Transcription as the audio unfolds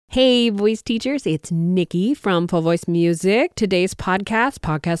Hey, voice teachers, it's Nikki from Full Voice Music. Today's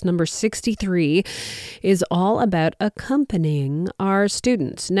podcast number 63, is all about accompanying our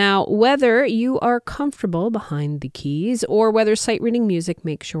students. Now, whether you are comfortable behind the keys or whether sight reading music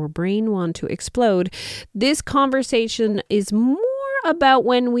makes your brain want to explode, this conversation is more about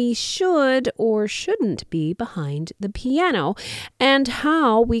when we should or shouldn't be behind the piano and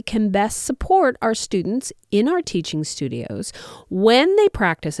how we can best support our students in our teaching studios when they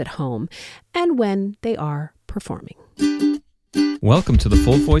practice at home and when they are performing. Welcome to the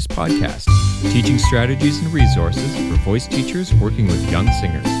Full Voice Podcast, teaching strategies and resources for voice teachers working with young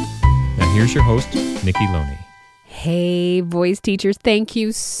singers. Now here's your host, Nikki Loney. Hey, voice teachers, thank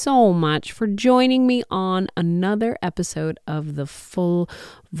you so much for joining me on another episode of the Full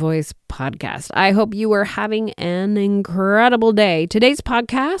Voice Podcast. I hope you are having an incredible day. Today's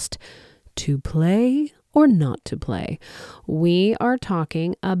podcast, to play or not to play. We are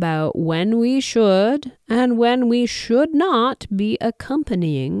talking about when we should and when we should not be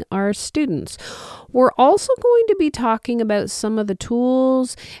accompanying our students. We're also going to be talking about some of the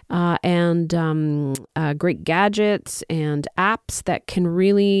tools and great gadgets and apps that can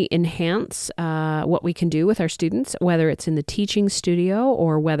really enhance what we can do with our students, whether it's in the teaching studio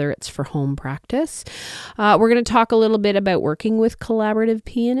or whether it's for home practice. We're going to talk a little bit about working with collaborative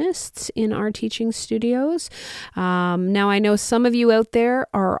pianists in our teaching studios. Now, I know some of you out there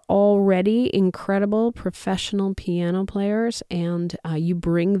are already incredible professional piano players, and you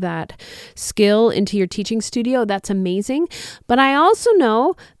bring that skill into your teaching studio. That's amazing. But I also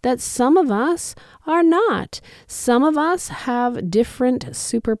know that some of us are not. Some of us have different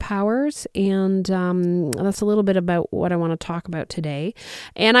superpowers, and that's a little bit about what I want to talk about today.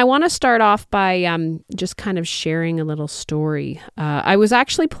 And I want to start off by just kind of sharing a little story. I was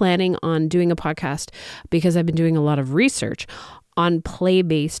actually planning on doing a podcast because I've been doing a lot of research on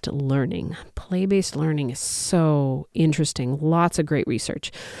play-based learning. Play-based learning is so interesting. Lots of great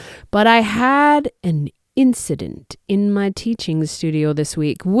research. But I had an incident in my teaching studio this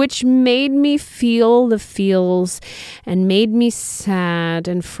week, which made me feel the feels and made me sad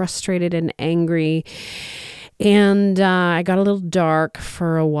and frustrated and angry. And I got a little dark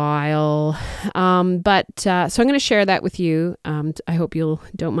for a while. So I'm going to share that with you. I hope you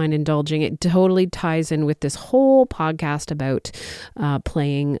don't mind indulging. It totally ties in with this whole podcast about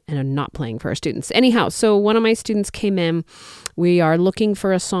playing and not playing for our students. Anyhow, so one of my students came in. We are looking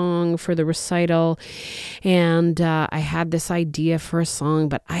for a song for the recital. And I had this idea for a song,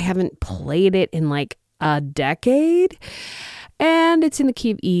 but I haven't played it in like a decade. And it's in the key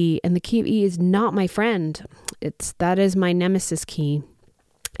of E, and the key of E is not my friend. That is my nemesis key.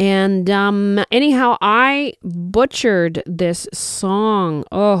 And anyhow, I butchered this song.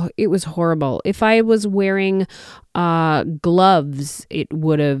 Oh, it was horrible. If I was wearing gloves, it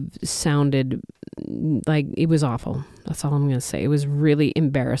would have sounded like it was awful. That's all I'm going to say. It was really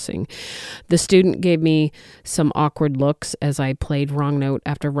embarrassing. The student gave me some awkward looks as I played wrong note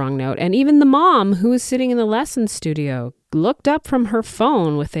after wrong note. And even the mom, who was sitting in the lesson studio, looked up from her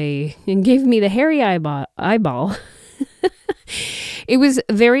phone and gave me the hairy eyeball. It was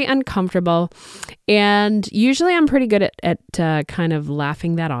very uncomfortable, and usually I'm pretty good at kind of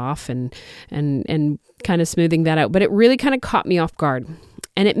laughing that off and kind of smoothing that out, but it really kind of caught me off guard,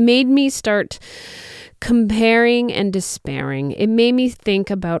 and it made me start comparing and despairing. It made me think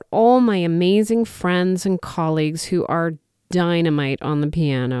about all my amazing friends and colleagues who are dynamite on the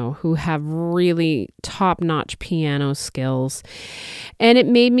piano, who have really top-notch piano skills. And it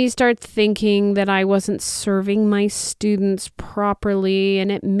made me start thinking that I wasn't serving my students properly,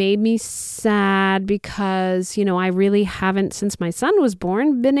 and it made me sad because, I really haven't, since my son was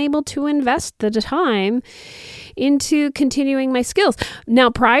born, been able to invest the time into continuing my skills. Now,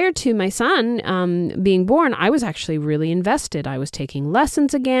 prior to my son being born, I was actually really invested. I was taking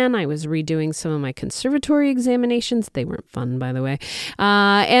lessons again. I was redoing some of my conservatory examinations. They weren't fun, by the way.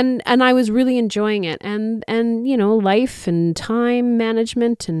 And I was really enjoying it. And life and time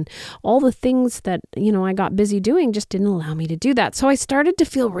management and all the things that, I got busy doing just didn't allow me to do that. So I started to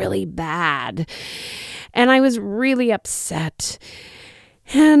feel really bad. And I was really upset.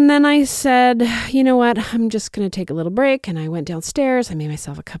 And then I said, you know what, I'm just going to take a little break. And I went downstairs. I made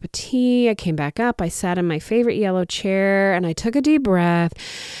myself a cup of tea. I came back up. I sat in my favorite yellow chair and I took a deep breath.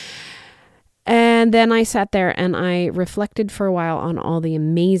 And then I sat there and I reflected for a while on all the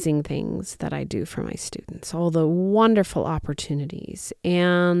amazing things that I do for my students, all the wonderful opportunities.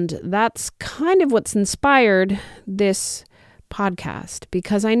 And that's kind of what's inspired this podcast,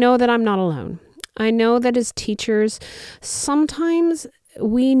 because I know that I'm not alone. I know that as teachers, sometimes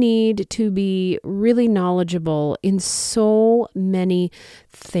we need to be really knowledgeable in so many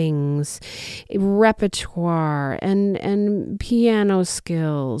things, repertoire and piano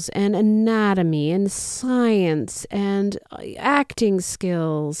skills and anatomy and science and acting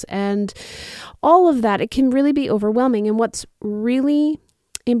skills and all of that. It can really be overwhelming. And what's really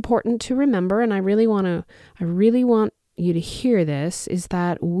important to remember, and I really want you to hear this, is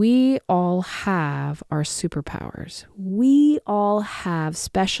that we all have our superpowers. We all have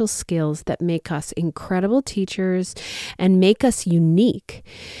special skills that make us incredible teachers and make us unique.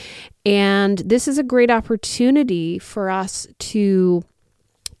 And this is a great opportunity for us to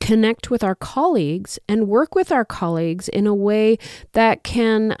connect with our colleagues and work with our colleagues in a way that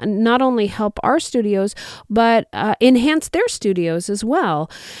can not only help our studios, but enhance their studios as well.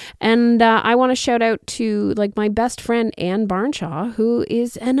 And I want to shout out to my best friend, Anne Barnshaw, who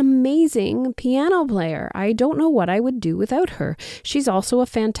is an amazing piano player. I don't know what I would do without her. She's also a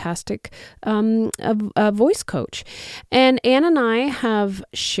fantastic a voice coach. And Anne and I have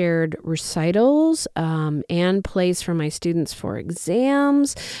shared recitals. Anne plays for my students for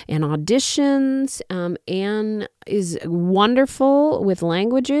exams and auditions. Anne is wonderful with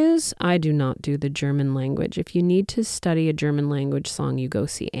languages. I do not do the German language. If you need to study a German language song, you go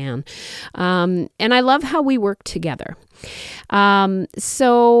see Anne. And I love how we work together.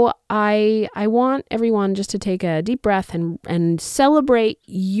 So I want everyone just to take a deep breath and celebrate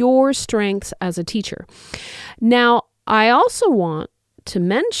your strengths as a teacher. Now, I also want to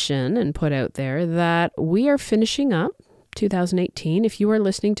mention and put out there that we are finishing up 2018. If you are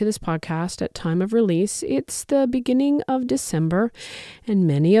listening to this podcast at time of release, it's the beginning of December, and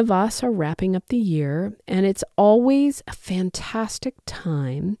many of us are wrapping up the year, and it's always a fantastic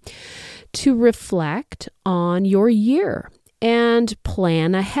time to reflect on your year and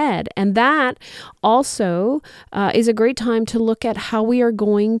plan ahead. And that also is a great time to look at how we are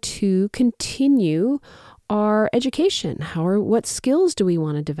going to continue our education. What skills do we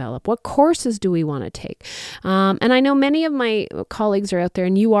want to develop? What courses do we want to take? And I know many of my colleagues are out there,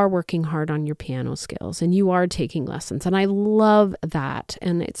 and you are working hard on your piano skills, and you are taking lessons. And I love that.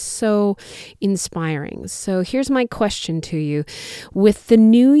 And it's so inspiring. So here's my question to you. With the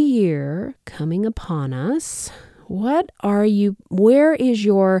new year coming upon us, where is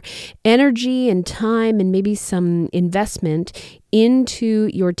your energy and time and maybe some investment into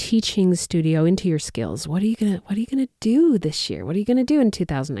your teaching studio, into your skills? What are you gonna do this year? What are you gonna do in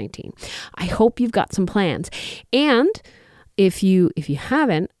 2019? I hope you've got some plans. And if you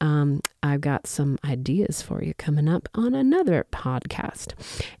haven't, I've got some ideas for you coming up on another podcast.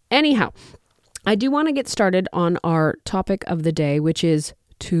 Anyhow, I do want to get started on our topic of the day, which is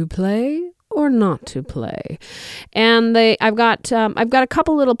to play or not to play. And I've got a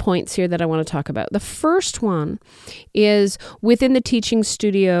couple little points here that I want to talk about. The first one is within the teaching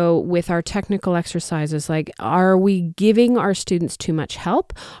studio with our technical exercises. Are we giving our students too much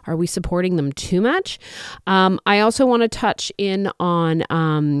help? Are we supporting them too much? I also want to touch in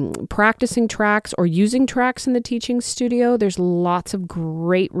on practicing tracks or using tracks in the teaching studio. There's lots of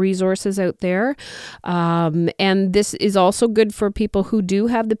great resources out there. And this is also good for people who do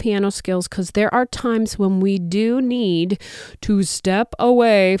have the piano skills, because there are times when we do need to step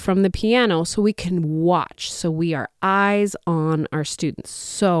away from the piano so we can watch, so we are eyes on our students.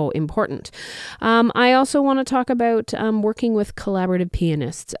 So important. I also want to talk about working with collaborative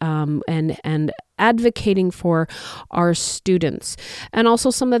pianists and advocating for our students, and also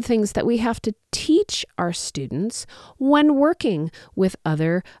some of the things that we have to teach our students when working with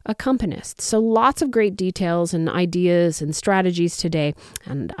other accompanists. So lots of great details and ideas and strategies today,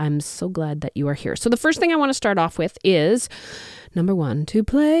 and I'm so glad that you are here. So the first thing I want to start off with is number one, to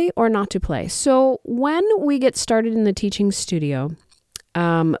play or not to play. So when we get started in the teaching studio,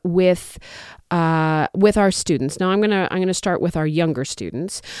 with our students. Now I'm gonna start with our younger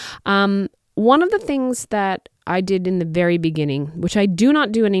students. One of the things that I did in the very beginning, which I do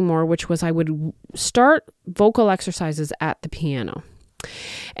not do anymore, which was I would start vocal exercises at the piano.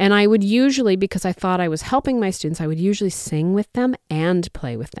 And I would usually, because I thought I was helping my students, I would usually sing with them and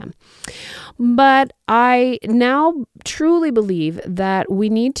play with them. But I now truly believe that we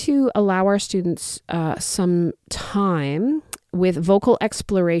need to allow our students some time with vocal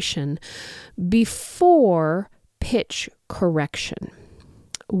exploration before pitch correction.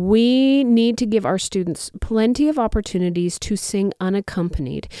 We need to give our students plenty of opportunities to sing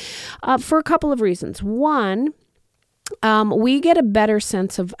unaccompanied for a couple of reasons. One, we get a better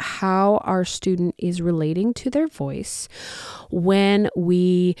sense of how our student is relating to their voice when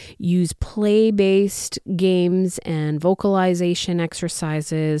we use play-based games and vocalization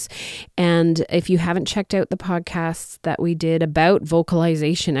exercises. And if you haven't checked out the podcasts that we did about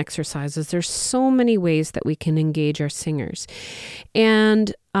vocalization exercises, there's so many ways that we can engage our singers.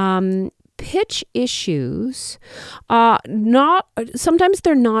 And pitch issues, sometimes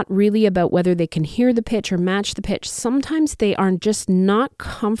they're not really about whether they can hear the pitch or match the pitch. Sometimes they are just not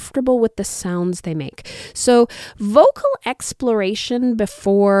comfortable with the sounds they make. So vocal exploration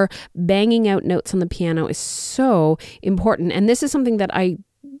before banging out notes on the piano is so important. And this is something that I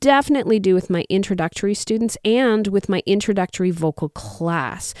definitely do with my introductory students and with my introductory vocal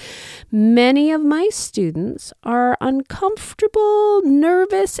class. Many of my students are uncomfortable,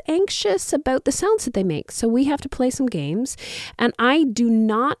 nervous, anxious about the sounds that they make. So we have to play some games. And I do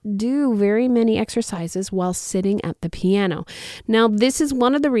not do very many exercises while sitting at the piano. Now, this is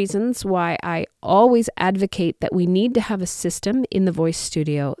one of the reasons why I always advocate that we need to have a system in the voice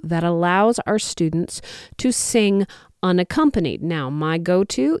studio that allows our students to sing unaccompanied. Now, my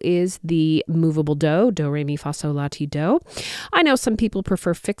go-to is the movable do, re, mi, fa, sol, la, ti, do. I know some people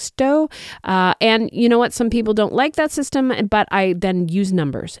prefer fixed do, and you know what? Some people don't like that system, but I then use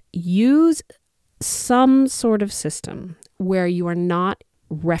numbers. Use some sort of system where you are not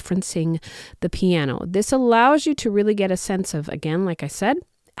referencing the piano. This allows you to really get a sense of, again, like I said,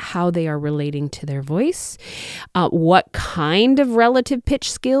 how they are relating to their voice, what kind of relative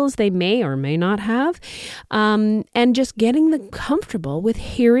pitch skills they may or may not have, and just getting them comfortable with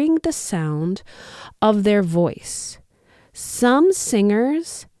hearing the sound of their voice. Some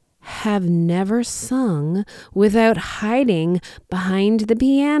singers have never sung without hiding behind the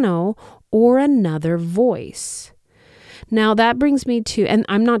piano or another voice. Now that brings me to, and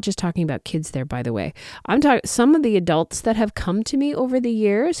I'm not just talking about kids there, by the way. I'm talking some of the adults that have come to me over the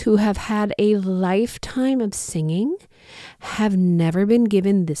years who have had a lifetime of singing have never been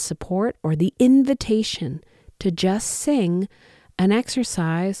given the support or the invitation to just sing an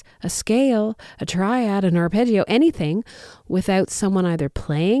exercise, a scale, a triad, an arpeggio, anything without someone either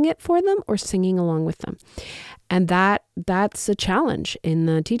playing it for them or singing along with them. And that's a challenge in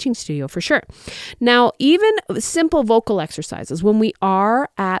the teaching studio for sure. Now, even simple vocal exercises, when we are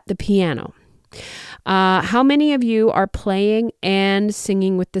at the piano, how many of you are playing and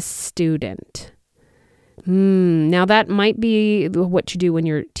singing with the student? Now that might be what you do when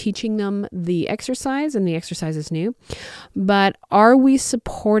you're teaching them the exercise and the exercise is new, but are we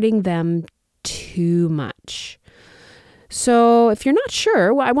supporting them too much? So if you're not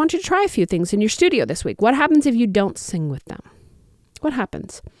sure, well, I want you to try a few things in your studio this week. What happens if you don't sing with them? What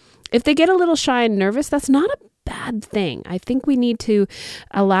happens? If they get a little shy and nervous, that's not a bad thing. I think we need to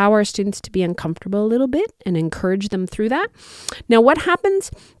allow our students to be uncomfortable a little bit and encourage them through that. Now, what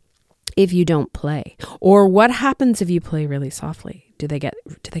happens if you don't play? Or what happens if you play really softly? Do they get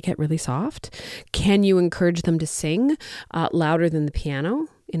really soft? Can you encourage them to sing louder than the piano?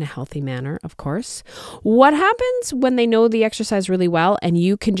 In a healthy manner, of course. What happens when they know the exercise really well and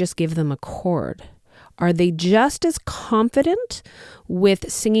you can just give them a chord? Are they just as confident with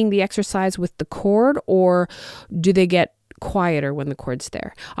singing the exercise with the chord, or do they get quieter when the chord's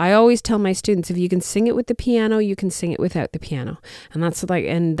there? I always tell my students, if you can sing it with the piano, you can sing it without the piano. And that's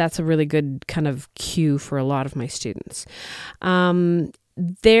a really good kind of cue for a lot of my students.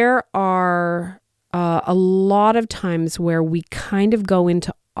 There are a lot of times where we kind of go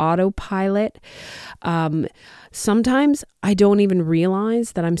into autopilot. Sometimes I don't even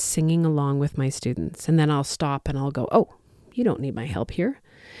realize that I'm singing along with my students, and then I'll stop and I'll go, "Oh, you don't need my help here."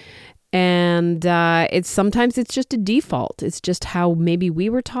 And sometimes it's just a default. It's just how maybe we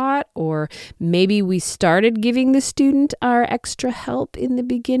were taught, or maybe we started giving the student our extra help in the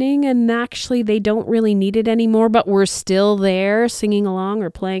beginning and actually they don't really need it anymore, but we're still there singing along or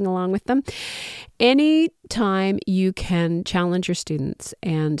playing along with them. Anytime you can challenge your students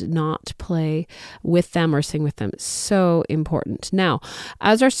and not play with them or sing with them, so important. Now,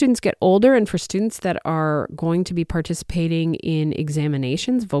 as our students get older, and for students that are going to be participating in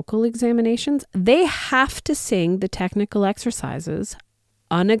examinations, vocal examinations, they have to sing the technical exercises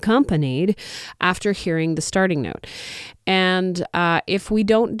unaccompanied after hearing the starting note. And if we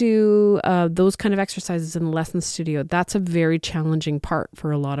don't do those kind of exercises in the lesson studio, that's a very challenging part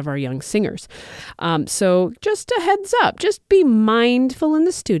for a lot of our young singers. So just a heads up, just be mindful in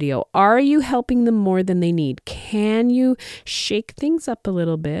the studio. Are you helping them more than they need? Can you shake things up a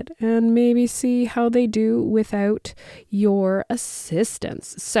little bit and maybe see how they do without your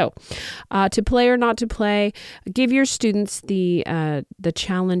assistance? So to play or not to play, give your students the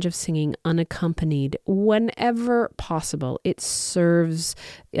challenge of singing unaccompanied whenever possible. It serves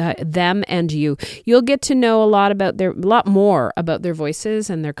them and you. You'll get to know a lot more about their voices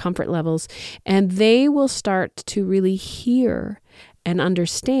and their comfort levels, and they will start to really hear and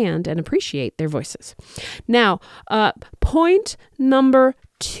understand and appreciate their voices. Now, point number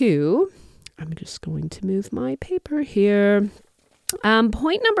 2, I'm just going to move my paper here.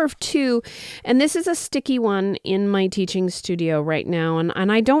 Point number 2, and this is a sticky one in my teaching studio right now,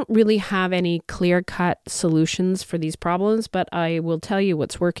 and I don't really have any clear-cut solutions for these problems, but I will tell you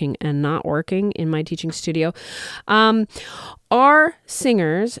what's working and not working in my teaching studio. Our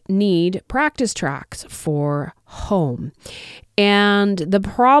singers need practice tracks for home. And the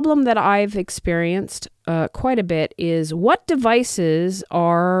problem that I've experienced quite a bit is what devices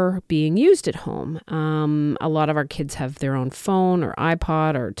are being used at home. A lot of our kids have their own phone or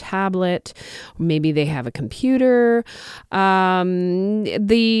iPod or tablet. Maybe they have a computer.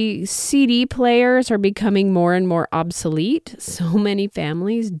 The CD players are becoming more and more obsolete. So many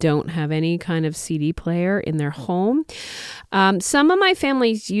families don't have any kind of CD player in their home. Some of my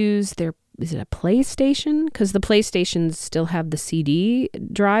families use is it a PlayStation? Because the PlayStations still have the CD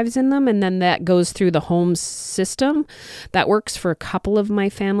drives in them, and then that goes through the home system. That works for a couple of my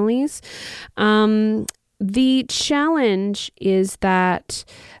families. The challenge is that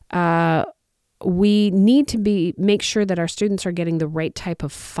we need to make sure that our students are getting the right type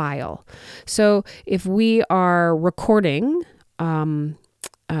of file. So if we are recording the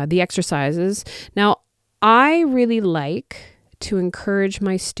exercises, now I really like to encourage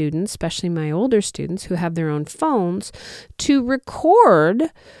my students, especially my older students who have their own phones, to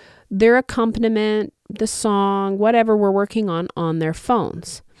record their accompaniment, the song, whatever we're working on their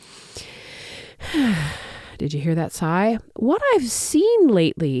phones. Did you hear that sigh? What I've seen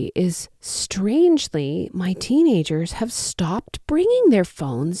lately is, strangely, my teenagers have stopped bringing their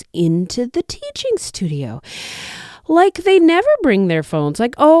phones into the teaching studio. Like they never bring their phones.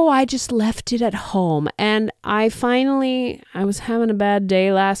 Like, oh, I just left it at home. And I was having a bad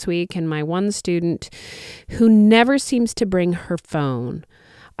day last week, and my one student who never seems to bring her phone,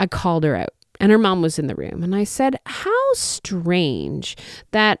 I called her out. And her mom was in the room. And I said, how strange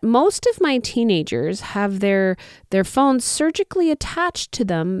that most of my teenagers have their phones surgically attached to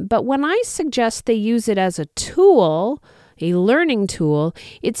them. But when I suggest they use it as a tool, a learning tool,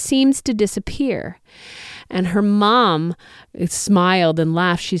 it seems to disappear. And her mom smiled and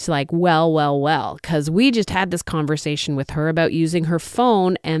laughed. She's like, well, because we just had this conversation with her about using her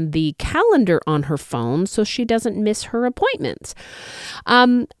phone and the calendar on her phone so she doesn't miss her appointments.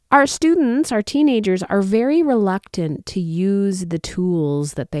 Our students, our teenagers, are very reluctant to use the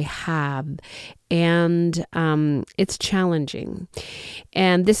tools that they have, and it's challenging.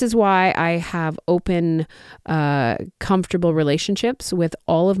 And this is why I have open, comfortable relationships with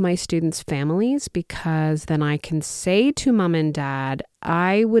all of my students' families, because then I can say to mom and dad,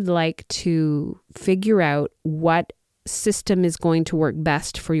 I would like to figure out what system is going to work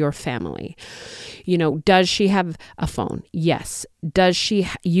best for your family. You know, does she have a phone? Yes. Does she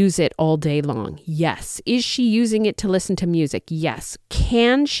use it all day long? Yes. Is she using it to listen to music? Yes.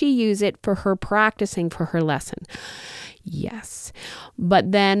 Can she use it for her practicing for her lesson? Yes.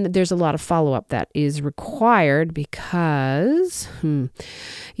 But then there's a lot of follow-up that is required because,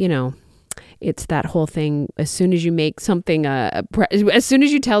 it's that whole thing. As soon as you make something, as soon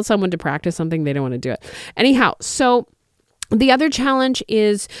as you tell someone to practice something, they don't want to do it. Anyhow, so the other challenge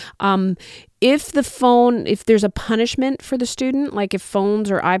is if there's a punishment for the student, like if phones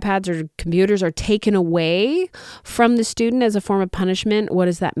or iPads or computers are taken away from the student as a form of punishment, what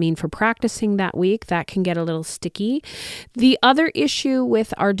does that mean for practicing that week? That can get a little sticky. The other issue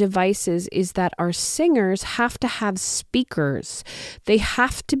with our devices is that our singers have to have speakers. They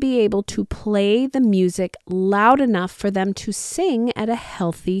have to be able to play the music loud enough for them to sing at a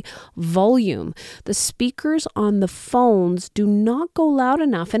healthy volume. The speakers on the phones do not go loud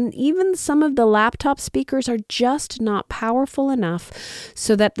enough, and even some of the laptop speakers are just not powerful enough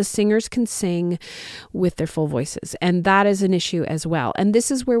so that the singers can sing with their full voices. And that is an issue as well. And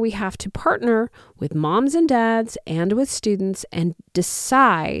this is where we have to partner with moms and dads and with students and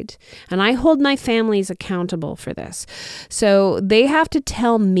decide, and I hold my families accountable for this. So they have to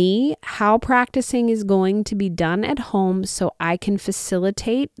tell me how practicing is going to be done at home so I can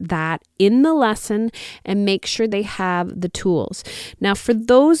facilitate that in the lesson and make sure they have the tools. Now, for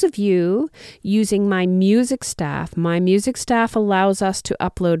those of you using my music staff allows us to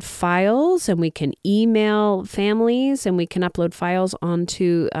upload files, and we can email families, and we can upload files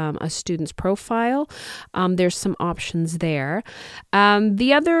onto a student's profile. There's some options there.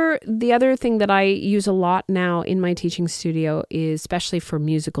 The other thing that I use a lot now in my teaching studio is, especially for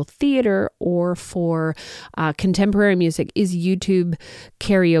musical theater or for contemporary music, is YouTube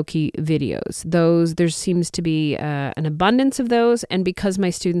karaoke videos. There seems to be an abundance of those, and because my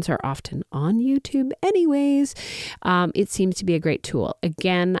students are often on YouTube anyways, it seems to be a great tool.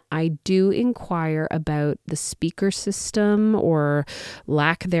 Again, I do inquire about the speaker system or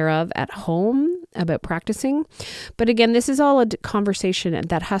lack thereof at home about practicing. But again, this is all a conversation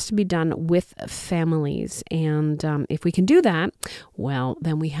that has to be done with families. And if we can do that, well,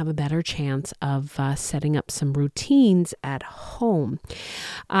 then we have a better chance of setting up some routines at home.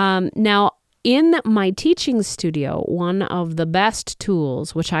 Now, in my teaching studio, one of the best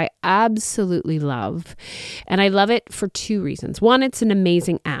tools, which I absolutely love, and I love it for two reasons. One, it's an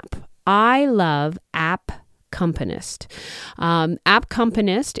amazing app. I love Accompanist.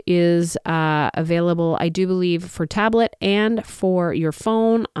 Accompanist is available, I do believe, for tablet and for your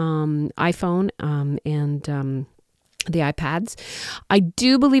phone, iPhone, and the iPads. I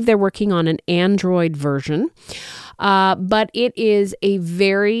do believe they're working on an Android version. But it is a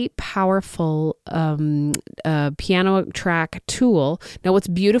very powerful piano track tool. Now, what's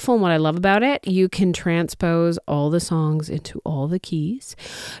beautiful and what I love about it, you can transpose all the songs into all the keys.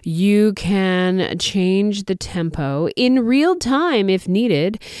 You can change the tempo in real time if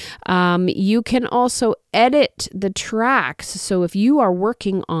needed. You can also edit the tracks. So if you are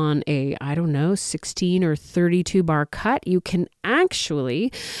working on a, 16 or 32 bar cut, you can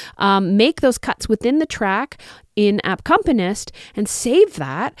actually make those cuts within the track in Accompanist and save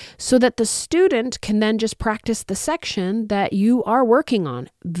that so that the student can then just practice the section that you are working on.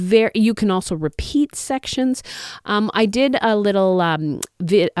 You can also repeat sections. I did a little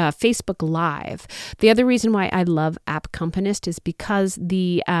Facebook Live. The other reason why I love Accompanist is because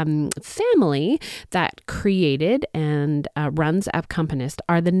the family that created and runs Accompanist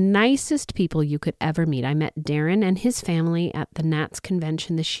are the nicest people you could ever meet. I met Darren and his family at the Nats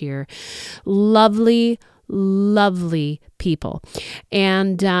convention this year. Lovely people.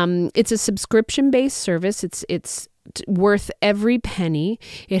 And it's a subscription-based service. It's worth every penny.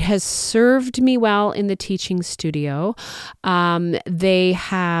 It has served me well in the teaching studio. They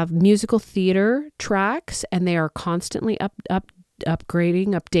have musical theater tracks, and they are constantly upgrading,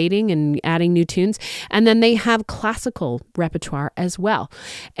 updating, and adding new tunes. And then they have classical repertoire as well.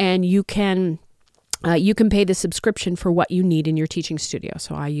 And you can pay the subscription for what you need in your teaching studio.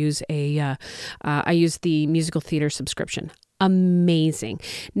 So I use the musical theater subscription. Amazing.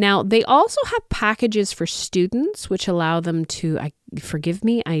 Now, they also have packages for students, which allow them to, forgive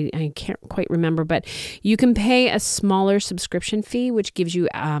me, I can't quite remember, but you can pay a smaller subscription fee, which gives you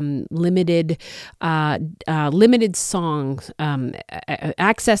limited songs,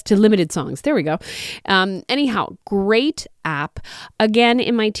 access to limited songs. There we go. Anyhow, great app. Again,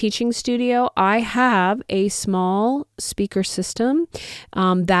 in my teaching studio, I have a small speaker system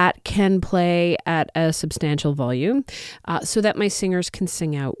that can play at a substantial volume, so that my singers can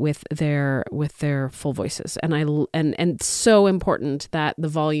sing out with their full voices. And so important that the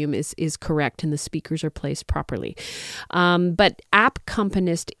volume is correct and the speakers are placed properly. But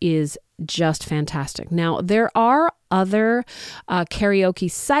Accompanist is just fantastic. Now, there are other karaoke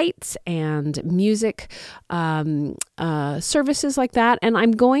sites and music services like that, and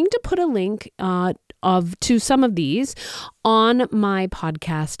I'm going to put a link to some of these on my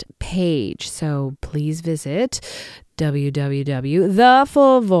podcast page. So please visit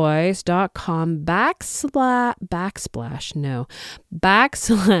www.thefullvoice.com /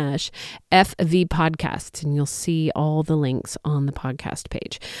 FV podcasts, and you'll see all the links on the podcast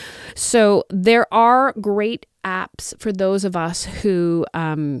page. So there are great apps for those of us who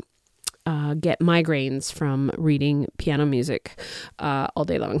get migraines from reading piano music all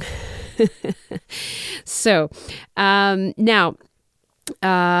day long. So now,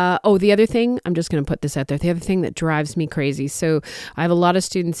 The other thing, I'm just going to put this out there. The other thing that drives me crazy. So I have a lot of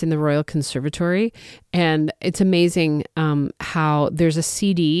students in the Royal Conservatory, and it's amazing how there's a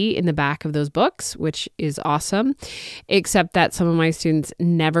CD in the back of those books, which is awesome, except that some of my students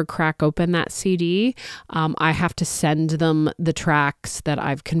never crack open that CD. I have to send them the tracks that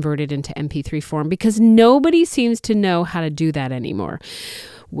I've converted into MP3 form because nobody seems to know how to do that anymore,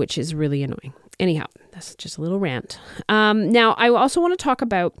 which is really annoying. Anyhow, that's just a little rant. Now, I also want to talk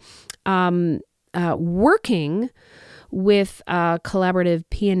about working with collaborative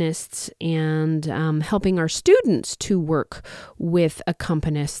pianists and helping our students to work with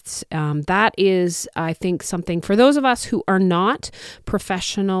accompanists. That is, I think, something for those of us who are not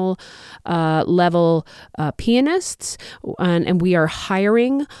professional level pianists, and we are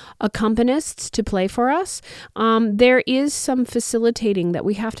hiring accompanists to play for us. There is some facilitating that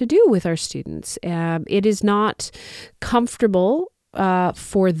we have to do with our students. It is not comfortable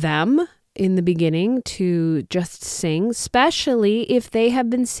for them in the beginning to just sing, especially if they have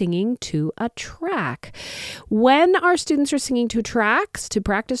been singing to a track. When our students are singing to tracks, to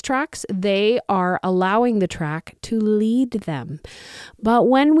practice tracks, they are allowing the track to lead them. But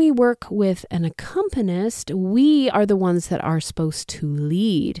when we work with an accompanist, we are the ones that are supposed to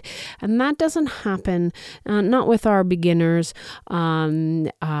lead. And that doesn't happen, not with our beginners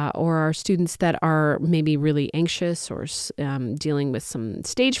or our students that are maybe really anxious or dealing with some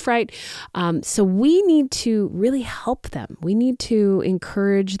stage fright. So we need to really help them. We need to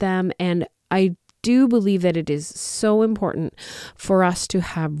encourage them. And I do believe that it is so important for us to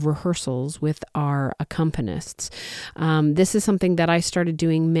have rehearsals with our accompanists. This is something that I started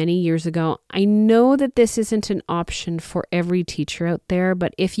doing many years ago. I know that this isn't an option for every teacher out there,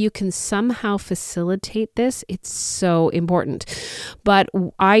 but if you can somehow facilitate this, it's so important. But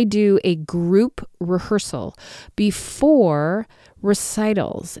I do a group rehearsal before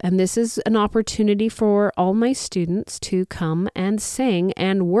recitals, and this is an opportunity for all my students to come and sing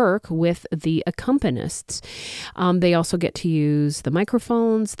and work with the accompanists. They also get to use the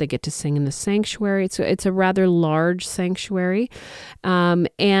microphones. They get to sing in the sanctuary. It's a rather large sanctuary,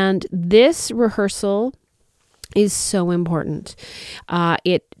 and this rehearsal is so important.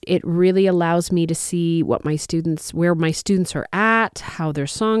 It really allows me to see where my students are at, how their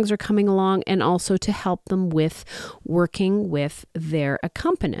songs are coming along, and also to help them with working with their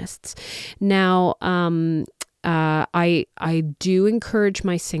accompanists. Now, I do encourage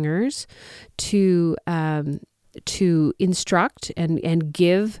my singers to instruct and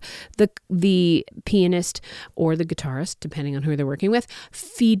give the pianist or the guitarist, depending on who they're working with,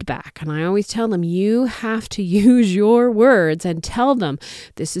 feedback. And I always tell them, you have to use your words and tell them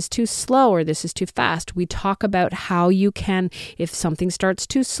this is too slow or this is too fast. We talk about how you can, if something starts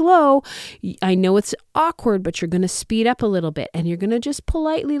too slow, I know it's awkward, but you're going to speed up a little bit and you're going to just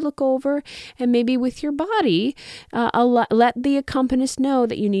politely look over and maybe with your body let the accompanist know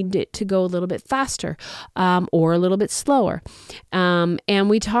that you need it to go a little bit faster or a little bit slower. And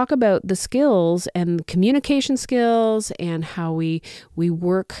we talk about the skills and communication skills and how we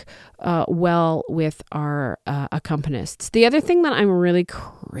work well with our accompanists. The other thing that I'm really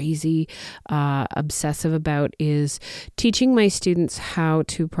crazy obsessive about is teaching my students how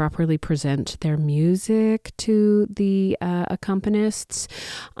to properly present their music to the accompanists.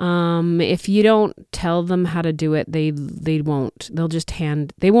 If you don't tell them how to do it, they won't.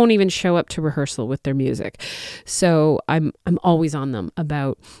 They won't even show up to rehearsal with their music. So I'm always on them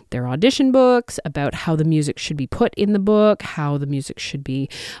about their audition books, about how the music should be put in the book, how the music should be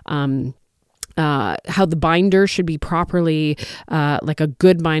how the binder should be properly, like a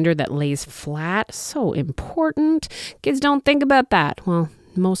good binder that lays flat. So important. Kids don't think about that. Well,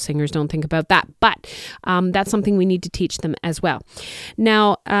 most singers don't think about that, but that's something we need to teach them as well.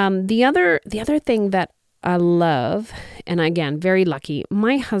 Now, the other thing that I love, and again, very lucky,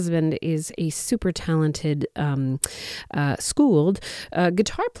 my husband is a super talented, schooled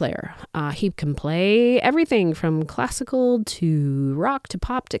guitar player. He can play everything from classical to rock to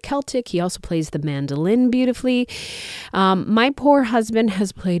pop to Celtic. He also plays the mandolin beautifully. My poor husband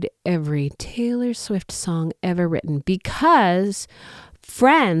has played every Taylor Swift song ever written because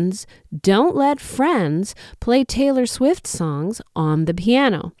friends don't let friends play Taylor Swift songs on the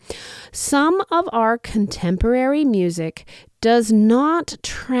piano. Some of our contemporary music does not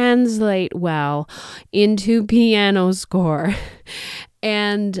translate well into piano score.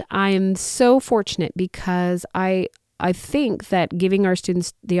 And I am so fortunate because I I think that giving our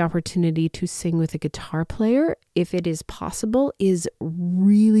students the opportunity to sing with a guitar player, if it is possible, is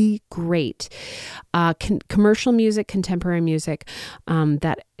really great. Commercial music, contemporary music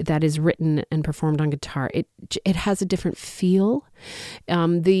that is written and performed on guitar, it has a different feel.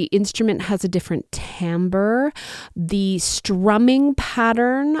 The instrument has a different timbre. The strumming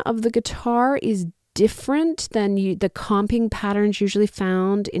pattern of the guitar is different than the comping patterns usually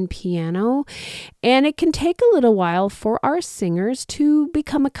found in piano. And it can take a little while for our singers to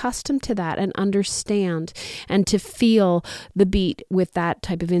become accustomed to that and understand and to feel the beat with that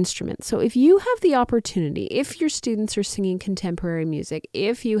type of instrument. So if you have the opportunity, if your students are singing contemporary music,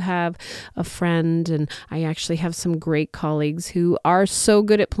 if you have a friend, and I actually have some great colleagues who are so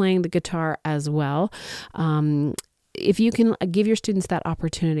good at playing the guitar as well, if you can give your students that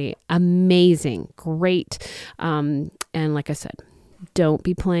opportunity, amazing, great. And like I said, don't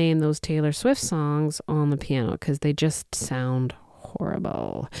be playing those Taylor Swift songs on the piano because they just sound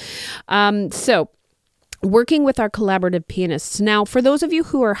horrible. So working with our collaborative pianists. Now, for those of you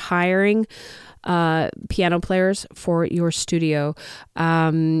who are hiring piano players for your studio,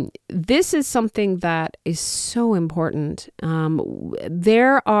 this is something that is so important.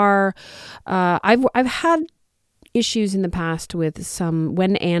 There are, I've had issues in the past with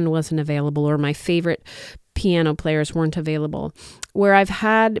when Anne wasn't available or my favorite piano players weren't available, where I've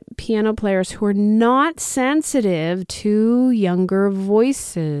had piano players who are not sensitive to younger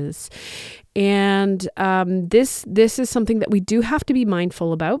voices. And this is something that we do have to be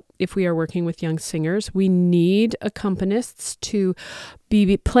mindful about if we are working with young singers. We need accompanists to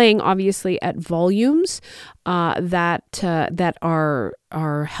be playing, obviously, at volumes that are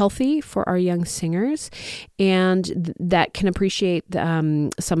healthy for our young singers, and that can appreciate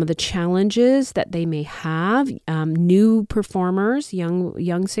some of the challenges that they may have. New performers,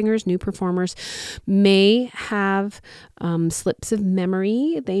 young singers, new performers may have slips of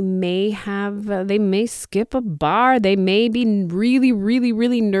memory. They may skip a bar. They may be really, really,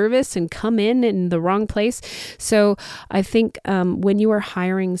 really nervous and come in the wrong place. So I think when you are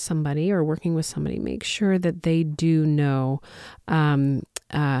hiring somebody or working with somebody, make sure that they do know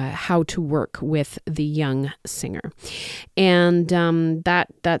how to work with the young singer. And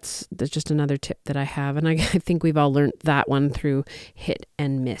that's just another tip that I have. And I think we've all learned that one through hit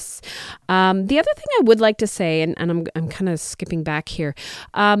and miss. The other thing I would like to say, and I'm kind of skipping back here,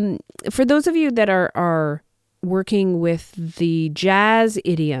 for those of you that are working with the jazz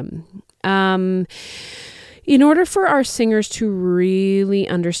idiom, in order for our singers to really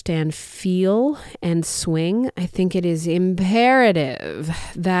understand feel and swing, I think it is imperative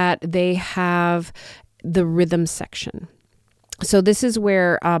that they have the rhythm section. So this is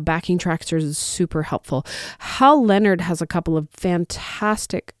where backing tracks are super helpful. Hal Leonard has a couple of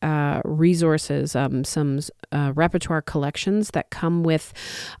fantastic resources, some repertoire collections that come with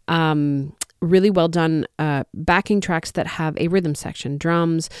really well done backing tracks that have a rhythm section: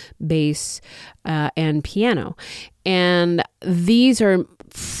 drums, bass, and piano. And these are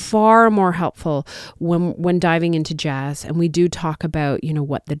far more helpful when diving into jazz. And we do talk about,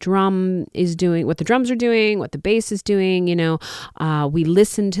 what the drum is doing, what the drums are doing, what the bass is doing. We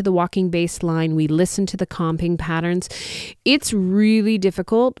listen to the walking bass line. We listen to the comping patterns. It's really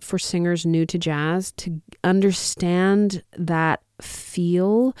difficult for singers new to jazz to understand that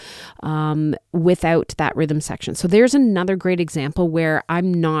feel without that rhythm section. So there's another great example where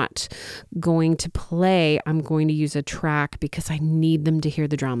I'm not going to play. I'm going to use a track because I need them to hear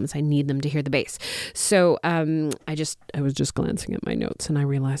the drums. I need them to hear the bass. So I was just glancing at my notes and I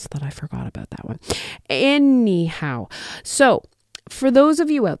realized that I forgot about that one. Anyhow, so for those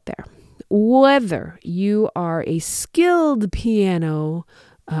of you out there, whether you are a skilled piano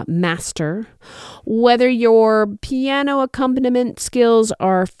master, whether your piano accompaniment skills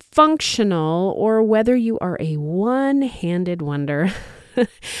are functional, or whether you are a one-handed wonder,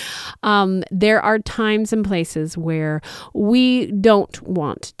 there are times and places where we don't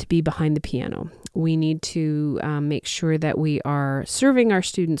want to be behind the piano. We need to make sure that we are serving our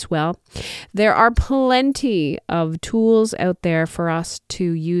students well. There are plenty of tools out there for us to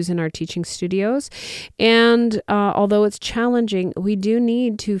use in our teaching studios. And although it's challenging, we do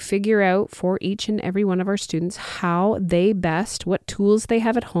need to figure out for each and every one of our students what tools they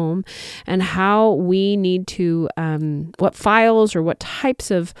have at home, and how we need to, what files or what types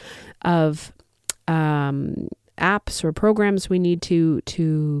of apps or programs we need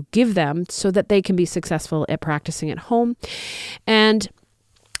to give them so that they can be successful at practicing at home. And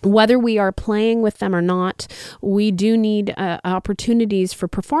Whether we are playing with them or not, we do need opportunities for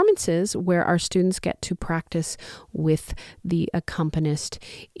performances where our students get to practice with the accompanist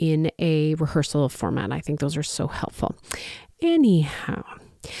in a rehearsal format. I think those are so helpful. Anyhow,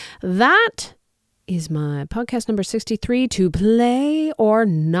 that is my podcast number 63, to play or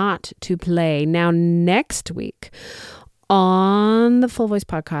not to play. Now, next week on the Full Voice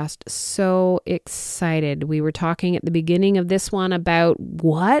podcast, so excited. We were talking at the beginning of this one about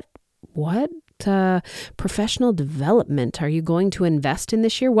what professional development are you going to invest in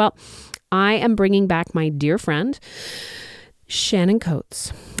this year? Well, I am bringing back my dear friend, Shannon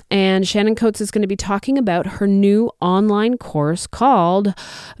Coates. And Shannon Coates is going to be talking about her new online course called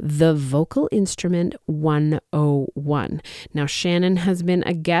The Vocal Instrument 101. Now, Shannon has been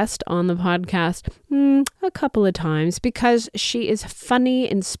a guest on the podcast a couple of times because she is funny,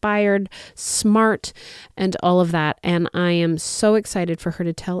 inspired, smart, and all of that. And I am so excited for her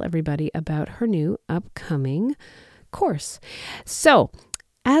to tell everybody about her new upcoming course. So,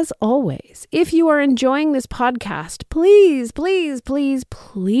 as always, if you are enjoying this podcast, please leave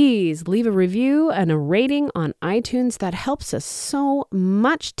a review and a rating on iTunes. That helps us so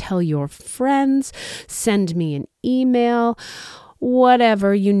much. Tell your friends, send me an email,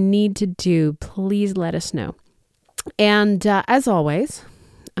 whatever you need to do, please let us know. And as always,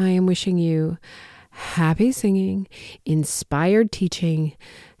 I am wishing you happy singing, inspired teaching.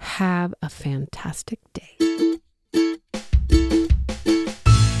 Have a fantastic day.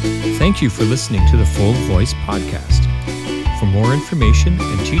 Thank you for listening to the Full Voice Podcast. For more information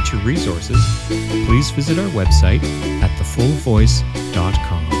and teacher resources, please visit our website at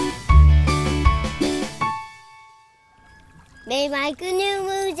thefullvoice.com. May my canoe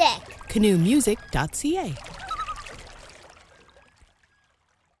music. canoemusic.ca